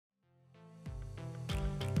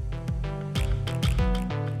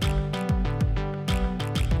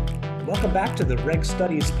Welcome back to the Reg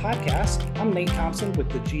Studies podcast. I'm Nate Thompson with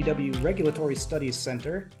the GW Regulatory Studies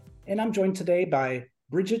Center, and I'm joined today by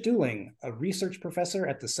Bridget Dooling, a research professor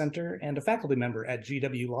at the center and a faculty member at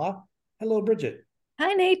GW Law. Hello, Bridget.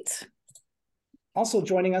 Hi, Nate. Also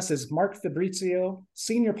joining us is Mark Fabrizio,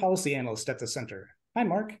 senior policy analyst at the center. Hi,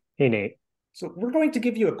 Mark. Hey, Nate. So we're going to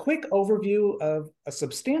give you a quick overview of a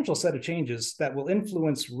substantial set of changes that will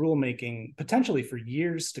influence rulemaking potentially for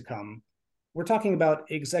years to come. We're talking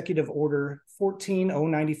about Executive Order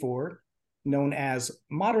 14094, known as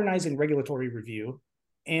Modernizing Regulatory Review.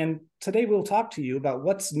 And today we'll talk to you about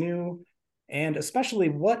what's new and especially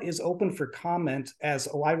what is open for comment as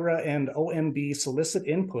OIRA and OMB solicit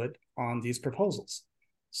input on these proposals.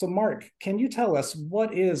 So Mark, can you tell us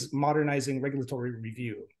what is Modernizing Regulatory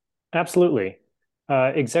Review? Absolutely.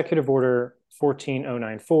 Executive Order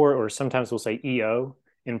 14094, or sometimes we'll say EO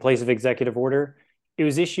in place of Executive Order, it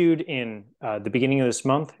was issued in the beginning of this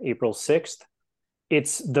month, April 6th.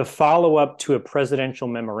 It's the follow-up to a presidential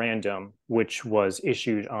memorandum, which was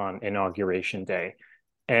issued on Inauguration Day.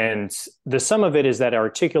 And the sum of it is that it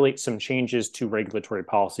articulates some changes to regulatory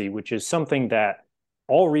policy, which is something that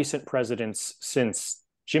all recent presidents since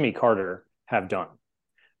Jimmy Carter have done.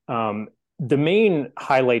 The main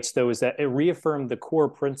highlights, though, is that it reaffirmed the core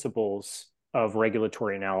principles of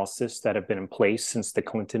regulatory analysis that have been in place since the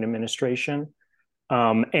Clinton administration.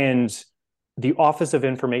 And the Office of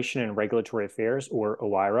Information and Regulatory Affairs, or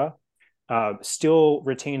OIRA, still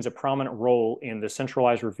retains a prominent role in the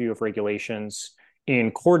centralized review of regulations,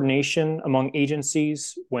 in coordination among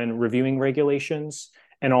agencies when reviewing regulations,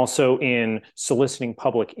 and also in soliciting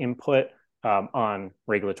public input on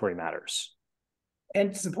regulatory matters.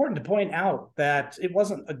 And it's important to point out that it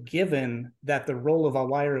wasn't a given that the role of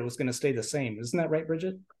OIRA was going to stay the same. Isn't that right,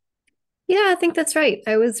 Bridget? Yeah, I think that's right.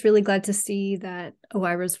 I was really glad to see that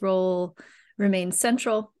OIRA's role remains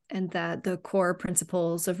central and that the core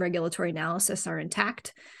principles of regulatory analysis are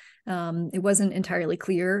intact. It wasn't entirely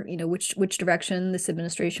clear, which direction this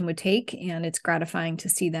administration would take, and it's gratifying to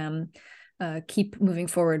see them keep moving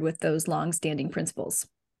forward with those long-standing principles.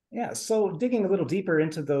 Yeah, so digging a little deeper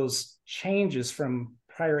into those changes from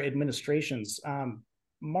prior administrations,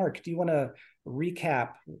 Mark, do you want to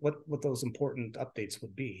recap what those important updates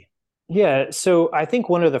would be? Yeah, so I think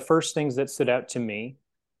one of the first things that stood out to me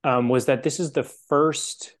was that this is the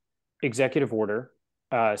first executive order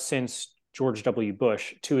since George W.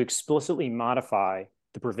 Bush to explicitly modify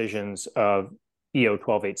the provisions of EO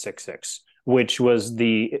 12866, which was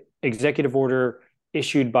the executive order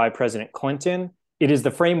issued by President Clinton. It is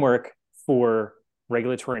the framework for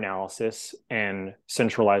regulatory analysis and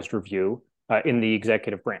centralized review in the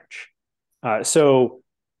executive branch. So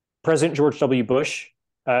President George W. Bush,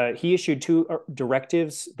 he issued two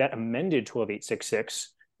directives that amended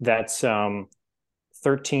 12866. That's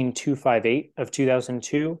 13258 of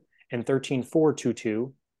 2002 and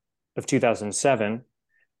 13422 of 2007.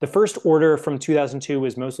 The first order from 2002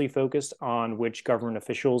 was mostly focused on which government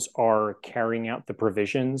officials are carrying out the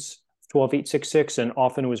provisions of 12866, and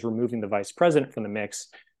often was removing the vice president from the mix.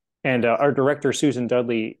 And our director, Susan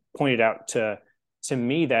Dudley, pointed out to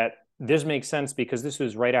me that this makes sense because this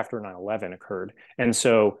was right after 9/11 occurred. And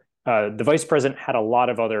so the vice president had a lot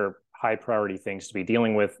of other high priority things to be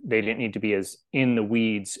dealing with. They didn't need to be as in the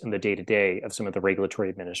weeds in the day-to-day of some of the regulatory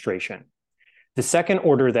administration. The second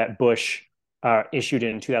order that Bush issued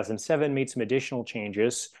in 2007 made some additional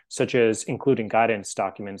changes, such as including guidance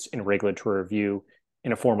documents in regulatory review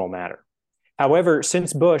in a formal manner. However,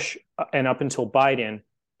 since Bush and up until Biden,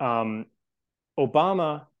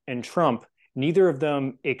 Obama and Trump, neither of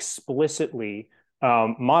them explicitly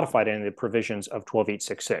modified any of the provisions of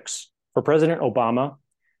 12866. For President Obama,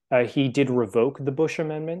 he did revoke the Bush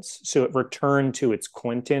amendments, so it returned to its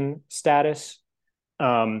Clinton status.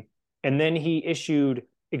 And then he issued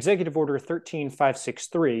Executive Order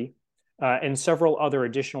 13563 and several other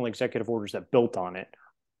additional executive orders that built on it.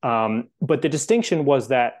 But the distinction was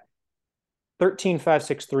that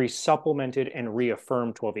 13563 supplemented and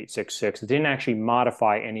reaffirmed 12866. It didn't actually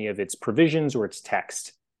modify any of its provisions or its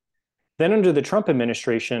text. Then under the Trump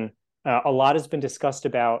administration, a lot has been discussed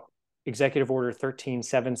about Executive Order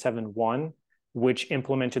 13771, which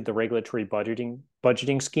implemented the regulatory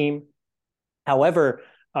budgeting scheme. However,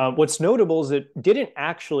 what's notable is it didn't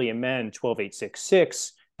actually amend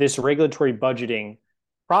 12866. This regulatory budgeting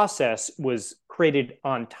process was created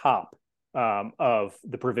on top of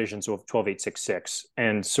the provisions of 12866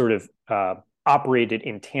 and sort of operated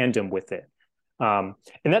in tandem with it. And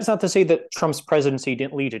that's not to say that Trump's presidency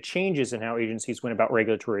didn't lead to changes in how agencies went about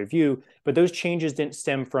regulatory review, but those changes didn't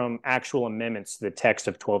stem from actual amendments to the text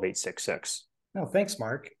of 12866. No, thanks,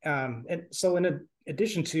 Mark. And so in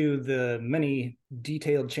addition to the many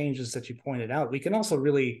detailed changes that you pointed out, we can also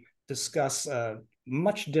really discuss a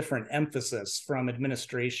much different emphasis from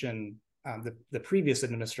the previous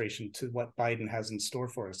administration to what Biden has in store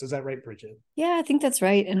for us. Is that right, Bridget? Yeah, I think that's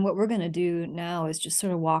right. And what we're going to do now is just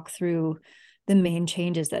sort of walk through the main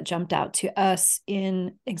changes that jumped out to us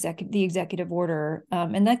in the executive order.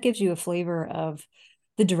 And that gives you a flavor of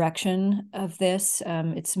the direction of this.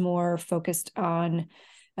 It's more focused on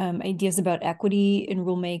ideas about equity in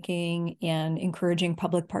rulemaking and encouraging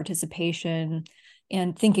public participation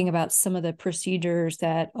and thinking about some of the procedures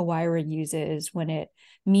that OIRA uses when it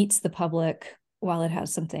meets the public while it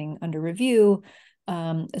has something under review,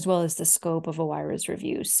 as well as the scope of OIRA's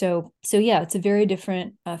review. So yeah, it's a very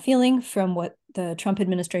different feeling from what the Trump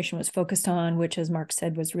administration was focused on, which, as Mark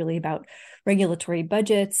said, was really about regulatory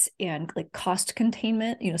budgets and like cost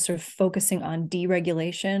containment, sort of focusing on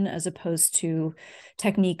deregulation as opposed to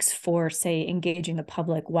techniques for, say, engaging the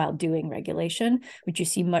public while doing regulation, which you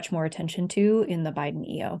see much more attention to in the Biden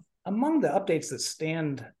EO. Among the updates that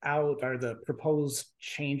stand out are the proposed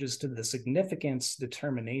changes to the significance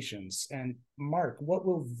determinations. And Mark, what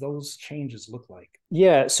will those changes look like?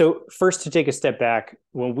 Yeah, so first, to take a step back,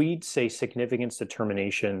 when we say significance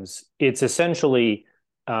determinations, it's essentially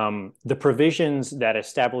the provisions that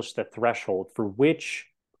establish the threshold for which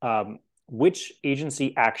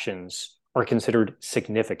agency actions are considered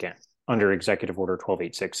significant under Executive Order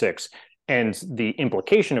 12866. And the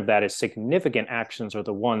implication of that is significant actions are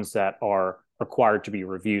the ones that are required to be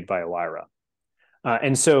reviewed by OIRA.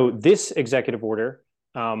 And so this executive order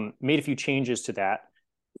made a few changes to that.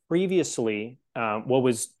 Previously, what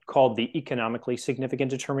was called the economically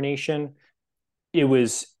significant determination, it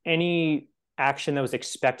was any action that was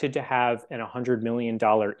expected to have an $100 million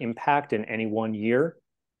impact in any one year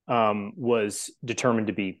was determined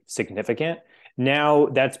to be significant. Now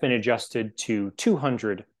that's been adjusted to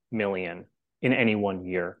 200 million in any one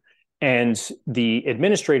year. And the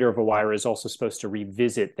administrator of OIRA is also supposed to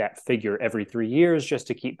revisit that figure every 3 years just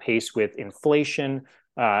to keep pace with inflation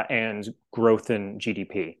and growth in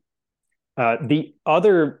GDP. The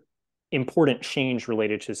other important change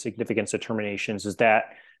related to significance determinations is that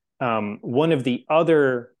one of the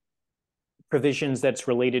other provisions that's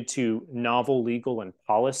related to novel legal and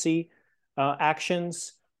policy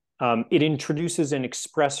actions, it introduces an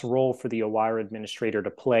express role for the OIRA administrator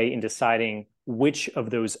to play in deciding which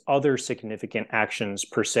of those other significant actions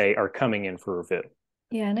per se are coming in for review.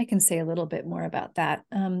 Yeah, and I can say a little bit more about that.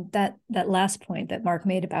 That last point that Mark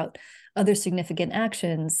made about other significant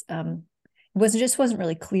actions wasn't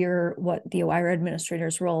really clear what the OIRA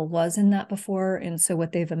administrator's role was in that before. And so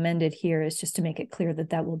what they've amended here is just to make it clear that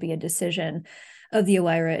that will be a decision of the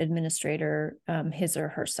OIRA administrator, his or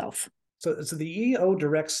herself. So the EO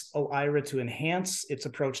directs OIRA to enhance its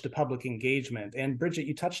approach to public engagement. And Bridget,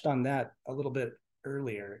 you touched on that a little bit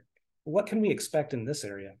earlier. What can we expect in this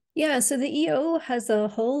area? Yeah, so the EO has a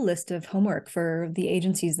whole list of homework for the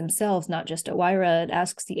agencies themselves, not just OIRA. It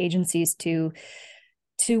asks the agencies to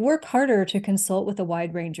work harder to consult with a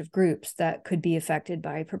wide range of groups that could be affected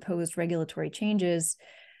by proposed regulatory changes,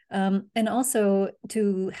 and also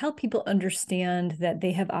to help people understand that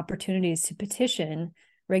they have opportunities to petition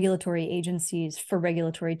regulatory agencies for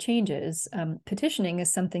regulatory changes. Petitioning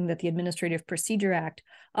is something that the Administrative Procedure Act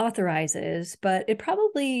authorizes, but it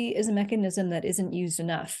probably is a mechanism that isn't used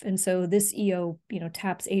enough. And so this EO,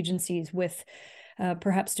 taps agencies with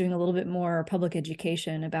perhaps doing a little bit more public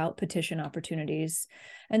education about petition opportunities.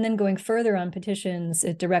 And then going further on petitions,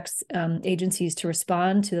 it directs agencies to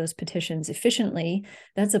respond to those petitions efficiently.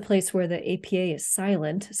 That's a place where the APA is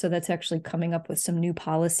silent. So that's actually coming up with some new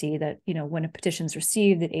policy that, when a petition is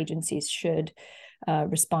received, that agencies should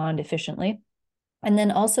respond efficiently. And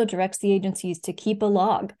then also directs the agencies to keep a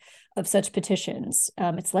log of such petitions.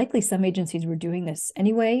 It's likely some agencies were doing this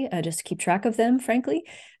anyway, just to keep track of them, frankly.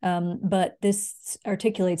 But this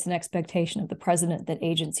articulates an expectation of the president that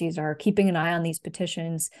agencies are keeping an eye on these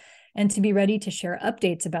petitions and to be ready to share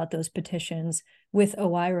updates about those petitions with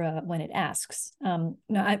OIRA when it asks. Now,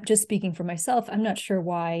 I'm just speaking for myself. I'm not sure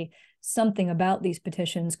why something about these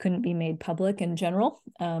petitions couldn't be made public in general,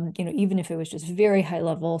 even if it was just very high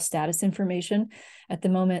level status information. At the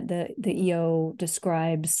moment, the EO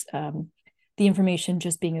describes the information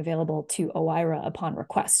just being available to OIRA upon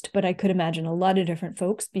request. But I could imagine a lot of different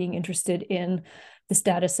folks being interested in the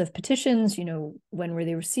status of petitions, when were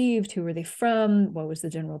they received, who were they from, what was the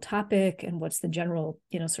general topic, and what's the general,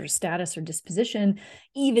 sort of status or disposition,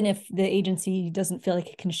 even if the agency doesn't feel like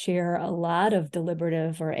it can share a lot of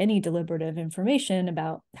deliberative or any deliberative information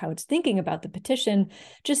about how it's thinking about the petition,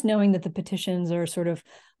 just knowing that the petitions are sort of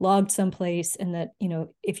logged someplace, and that,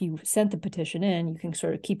 if you sent the petition in, you can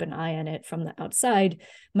sort of keep an eye on it from the outside,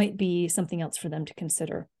 might be something else for them to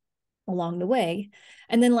consider along the way.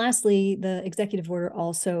 And then lastly, the executive order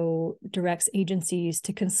also directs agencies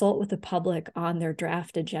to consult with the public on their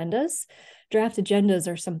draft agendas. Draft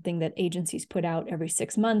agendas are something that agencies put out every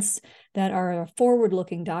 6 months that are a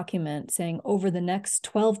forward-looking document saying over the next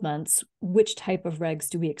 12 months, which type of regs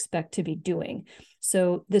do we expect to be doing?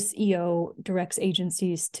 So this EO directs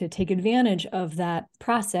agencies to take advantage of that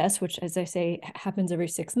process, which, as I say, happens every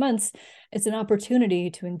 6 months. It's an opportunity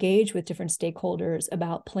to engage with different stakeholders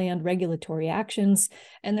about planned regulatory actions.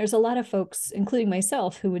 And there's a lot of folks, including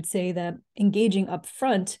myself, who would say that engaging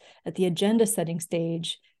upfront at the agenda setting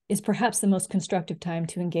stage is perhaps the most constructive time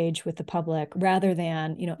to engage with the public, rather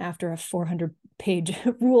than, after a 400-page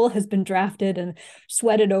rule has been drafted and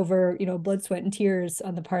sweated over, blood, sweat, and tears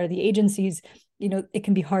on the part of the agencies. It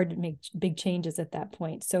can be hard to make big changes at that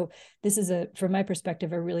point. So this is, from my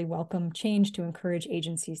perspective, a really welcome change to encourage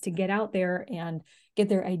agencies to get out there and get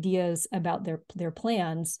their ideas about their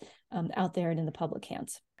plans out there and in the public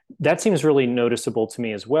hands. That seems really noticeable to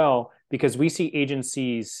me as well, because we see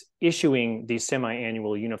agencies issuing these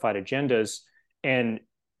semi-annual unified agendas, and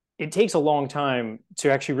it takes a long time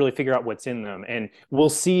to actually really figure out what's in them. And we'll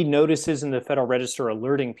see notices in the Federal Register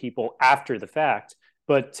alerting people after the fact,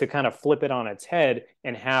 but to kind of flip it on its head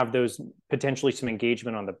and have those potentially some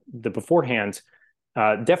engagement on the beforehand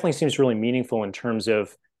definitely seems really meaningful in terms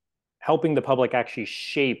of helping the public actually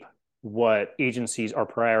shape what agencies are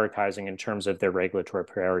prioritizing in terms of their regulatory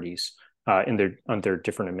priorities under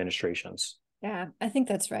different administrations. Yeah, I think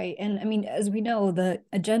that's right. And I mean, as we know, the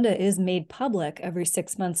agenda is made public every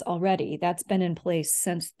 6 months already. That's been in place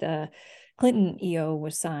since the Clinton EO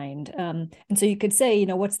was signed. And so you could say,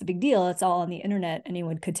 what's the big deal? It's all on the internet.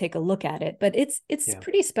 Anyone could take a look at it. But it's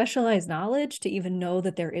pretty specialized knowledge to even know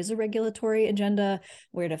that there is a regulatory agenda,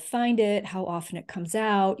 where to find it, how often it comes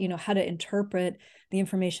out, how to interpret the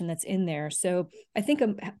information that's in there. So I think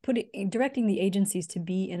I'm directing the agencies to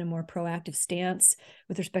be in a more proactive stance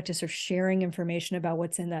with respect to sort of sharing information about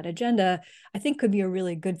what's in that agenda, I think could be a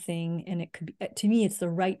really good thing. And it could be, to me, it's the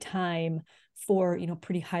right time for,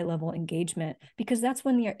 pretty high level engagement, because that's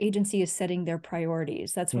when the agency is setting their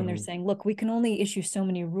priorities. That's when they're saying, look, we can only issue so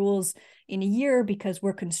many rules in a year because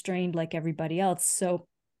we're constrained like everybody else. So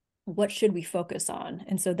what should we focus on?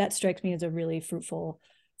 And so that strikes me as a really fruitful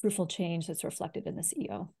change that's reflected in this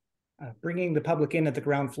EO. Bringing the public in at the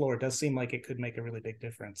ground floor does seem like it could make a really big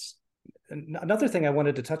difference. Another thing I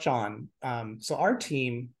wanted to touch on, so our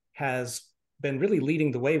team has been really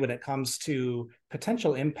leading the way when it comes to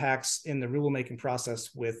potential impacts in the rulemaking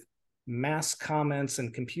process with mass comments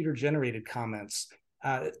and computer-generated comments.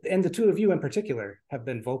 And the two of you in particular have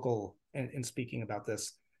been vocal in speaking about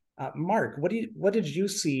this. Mark, what did you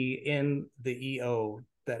see in the EO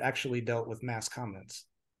that actually dealt with mass comments?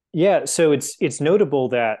 Yeah, so it's notable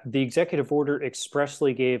that the executive order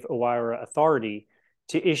expressly gave OIRA authority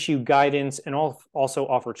to issue guidance and also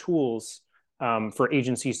offer tools for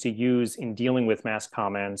agencies to use in dealing with mass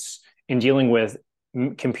comments, in dealing with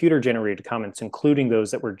computer-generated comments, including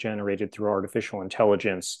those that were generated through artificial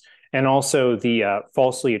intelligence, and also the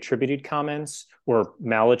falsely attributed comments, or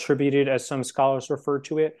malattributed, as some scholars refer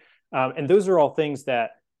to it. And those are all things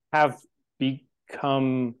that have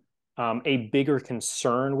become a bigger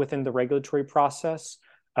concern within the regulatory process.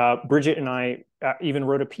 Bridget and I even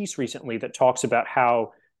wrote a piece recently that talks about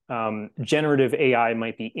how generative AI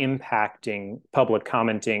might be impacting public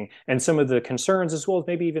commenting and some of the concerns, as well as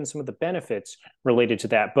maybe even some of the benefits related to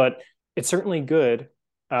that. But it's certainly good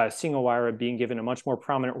seeing OIRA being given a much more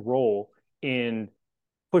prominent role in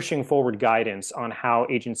pushing forward guidance on how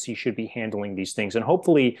agencies should be handling these things, and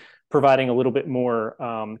hopefully providing a little bit more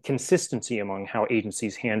consistency among how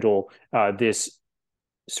agencies handle this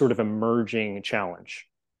sort of emerging challenge.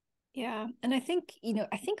 Yeah, and I think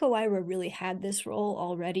OIRA really had this role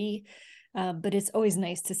already, but it's always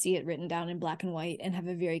nice to see it written down in black and white and have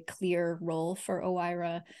a very clear role for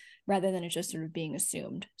OIRA, rather than it just sort of being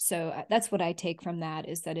assumed. So that's what I take from that,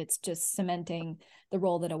 is that it's just cementing the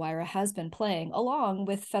role that OIRA has been playing, along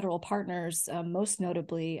with federal partners, most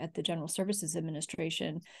notably at the General Services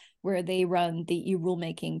Administration, where they run the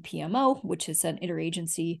e-rulemaking PMO, which is an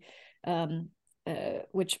interagency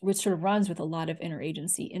which sort of runs with a lot of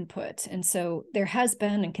interagency input. And so there has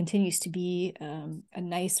been and continues to be a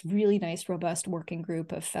nice, really nice, robust working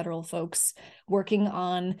group of federal folks working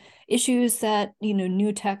on issues that,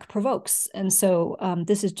 new tech provokes. And so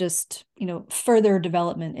this is just, further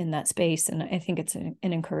development in that space. And I think it's an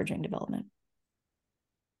encouraging development.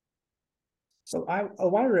 So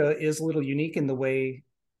OIRA is a little unique in the way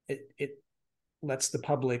it lets the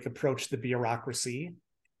public approach the bureaucracy.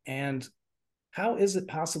 And how is it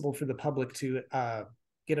possible for the public to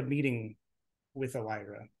get a meeting with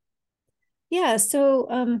OIRA? Yeah,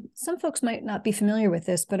 so some folks might not be familiar with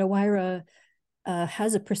this, but OIRA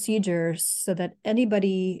has a procedure so that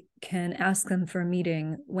anybody can ask them for a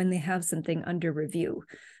meeting when they have something under review.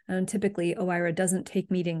 And typically, OIRA doesn't take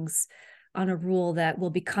meetings on a rule that will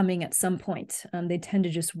be coming at some point. They tend to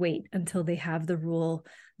just wait until they have the rule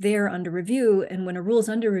there under review. And when a rule is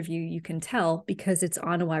under review, you can tell because it's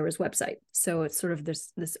on OIRA's website. So it's sort of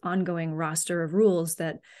this ongoing roster of rules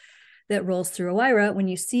that rolls through OIRA. When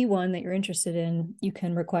you see one that you're interested in, you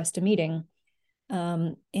can request a meeting.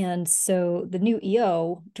 And so the new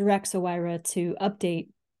EO directs OIRA to update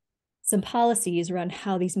some policies around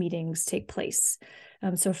how these meetings take place.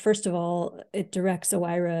 So first of all, it directs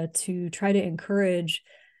OIRA to try to encourage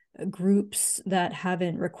groups that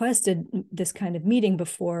haven't requested this kind of meeting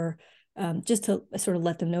before, just to sort of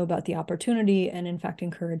let them know about the opportunity and in fact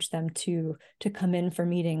encourage them to come in for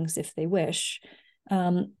meetings if they wish.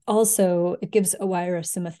 Also, it gives OIRA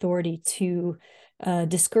some authority to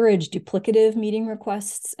discourage duplicative meeting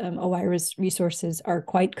requests. OIRA's resources are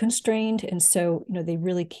quite constrained, and so they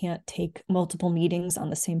really can't take multiple meetings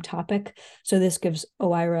on the same topic. So this gives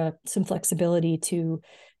OIRA some flexibility to,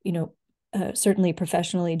 certainly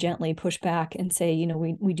professionally, gently push back and say,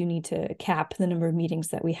 we do need to cap the number of meetings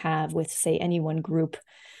that we have with, say, any one group.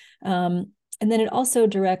 And then it also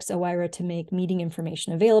directs OIRA to make meeting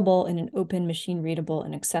information available in an open, machine-readable,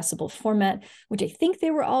 and accessible format, which I think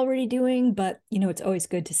they were already doing, but, it's always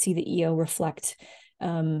good to see the EO reflect,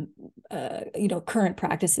 current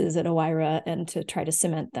practices at OIRA and to try to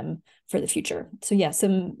cement them for the future. So yeah,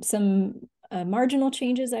 some marginal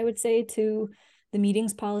changes, I would say, to the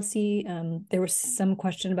meetings policy. There was some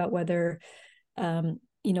question about whether,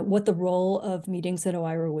 what the role of meetings at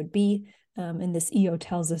OIRA would be. And this EO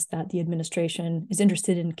tells us that the administration is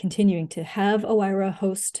interested in continuing to have OIRA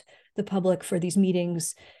host the public for these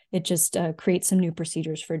meetings. It just creates some new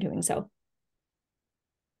procedures for doing so.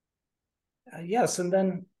 Yes, and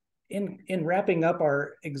then in wrapping up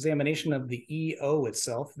our examination of the EO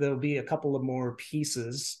itself, there'll be a couple of more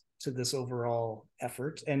pieces to this overall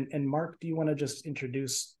effort. And Mark, do you want to just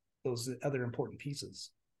introduce those other important pieces?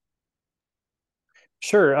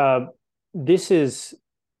 Sure. This is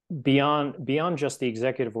beyond just the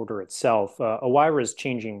executive order itself. OIRA is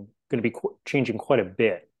going to be changing quite a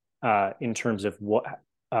bit in terms of what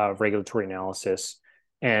regulatory analysis.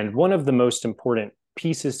 And one of the most important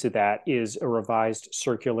pieces to that is a revised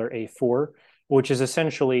Circular A4, which is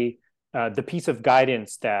essentially the piece of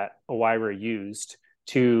guidance that OIRA used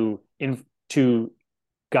to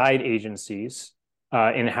guide agencies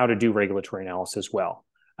in how to do regulatory analysis well.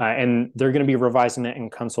 And they're going to be revising that in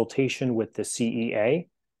consultation with the CEA,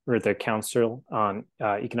 or the Council on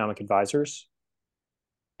Economic Advisors,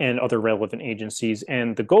 and other relevant agencies.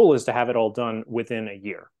 And the goal is to have it all done within a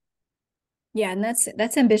year. Yeah, and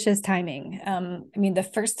that's ambitious timing. The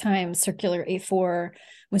first time Circular A4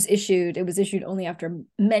 was issued, it was issued only after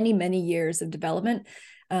many, many years of development,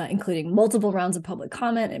 including multiple rounds of public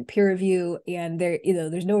comment and peer review. And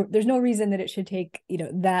there's no reason that it should take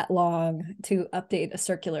that long to update a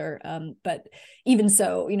circular. But even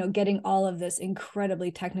so, getting all of this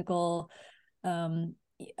incredibly technical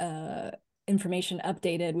information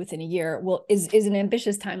updated within a year is an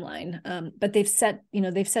ambitious timeline. But they've set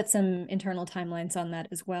some internal timelines on that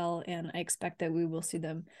as well, and I expect that we will see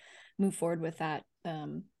them move forward with that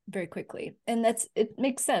very quickly. And it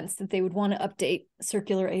makes sense that they would want to update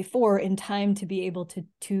Circular A4 in time to be able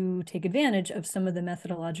to take advantage of some of the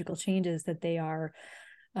methodological changes that they are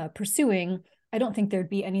pursuing. I don't think there'd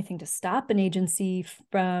be anything to stop an agency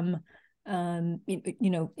from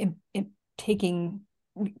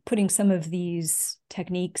putting some of these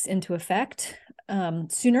techniques into effect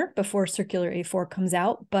sooner, before Circular A4 comes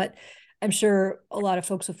out. But I'm sure a lot of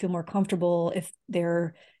folks will feel more comfortable if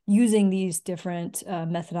they're using these different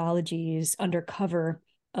methodologies under cover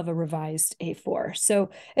of a revised A4. So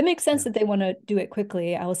it makes sense that they want to do it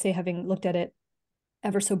quickly. I will say, having looked at it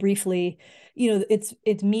ever so briefly,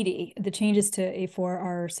 it's meaty. The changes to A4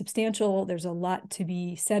 are substantial. There's a lot to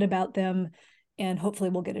be said about them. And hopefully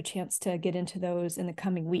we'll get a chance to get into those in the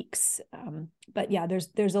coming weeks. But yeah,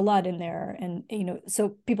 there's a lot in there. And,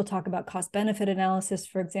 so people talk about cost benefit analysis,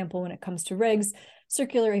 for example, when it comes to regs.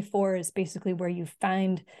 Circular A4 is basically where you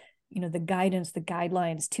find, the guidance, the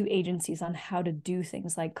guidelines to agencies on how to do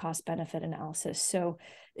things like cost benefit analysis. So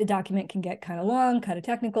the document can get kind of long, kind of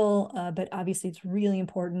technical, but obviously it's really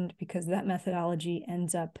important because that methodology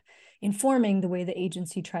ends up informing the way the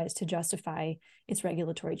agency tries to justify its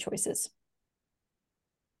regulatory choices.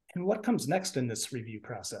 And what comes next in this review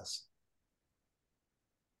process?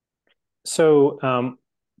 So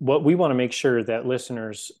what we want to make sure that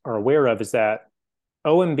listeners are aware of is that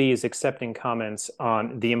OMB is accepting comments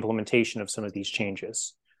on the implementation of some of these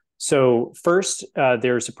changes. So first,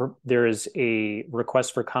 there is a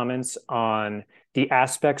request for comments on the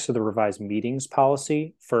aspects of the revised meetings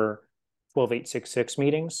policy for 12866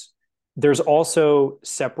 meetings. There's also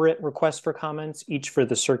separate requests for comments, each for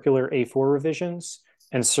the Circular A4 revisions,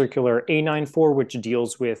 and Circular A94, which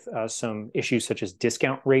deals with some issues such as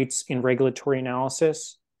discount rates in regulatory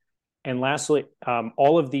analysis. And lastly,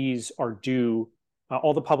 all of these are due,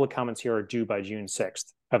 all the public comments here are due by June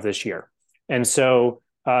 6th of this year. And so,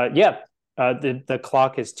 the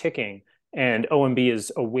clock is ticking, and OMB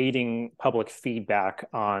is awaiting public feedback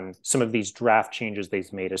on some of these draft changes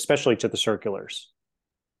they've made, especially to the circulars.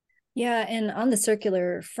 Yeah, and on the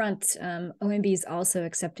circular front, OMB is also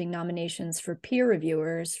accepting nominations for peer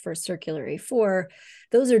reviewers for Circular A4.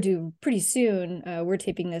 Those are due pretty soon. We're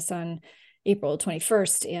taping this on April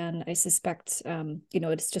 21st, and I suspect,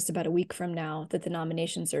 it's just about a week from now that the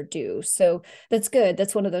nominations are due. So that's good.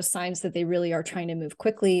 That's one of those signs that they really are trying to move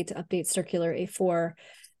quickly to update Circular A4.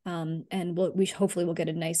 And we hopefully will get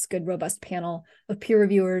a nice, good, robust panel of peer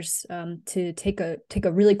reviewers to take a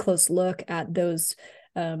really close look at those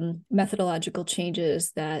methodological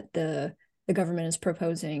changes that the government is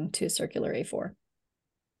proposing to Circular A4.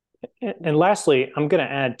 And lastly, I'm going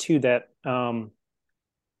to add too that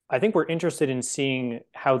I think we're interested in seeing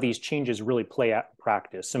how these changes really play out in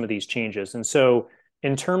practice, some of these changes. And so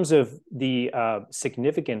in terms of the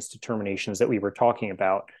significance determinations that we were talking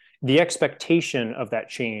about, the expectation of that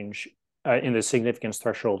change in the significance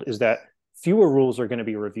threshold is that fewer rules are going to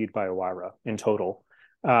be reviewed by OIRA in total.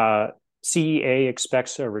 CEA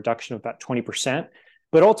expects a reduction of about 20%,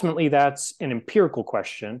 but ultimately that's an empirical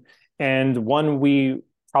question and one we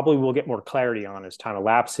probably will get more clarity on as time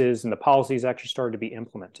elapses and the policies actually start to be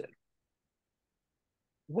implemented.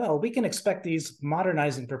 Well, we can expect these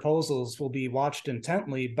modernizing proposals will be watched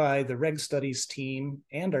intently by the Reg Studies team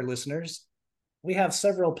and our listeners. We have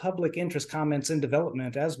several public interest comments in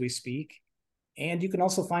development as we speak, and you can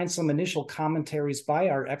also find some initial commentaries by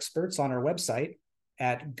our experts on our website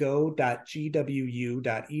at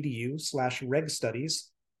go.gwu.edu/regstudies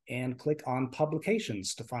and click on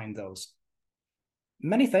publications to find those.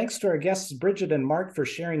 Many thanks to our guests, Bridget and Mark, for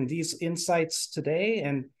sharing these insights today,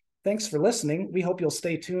 and thanks for listening. We hope you'll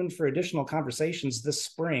stay tuned for additional conversations this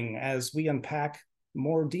spring as we unpack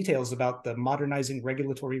more details about the modernizing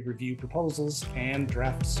regulatory review proposals and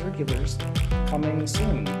draft circulars coming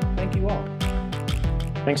soon. Thank you all.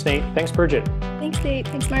 Thanks, Nate. Thanks, Bridget. Thanks, Nate.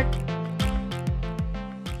 Thanks, Mark.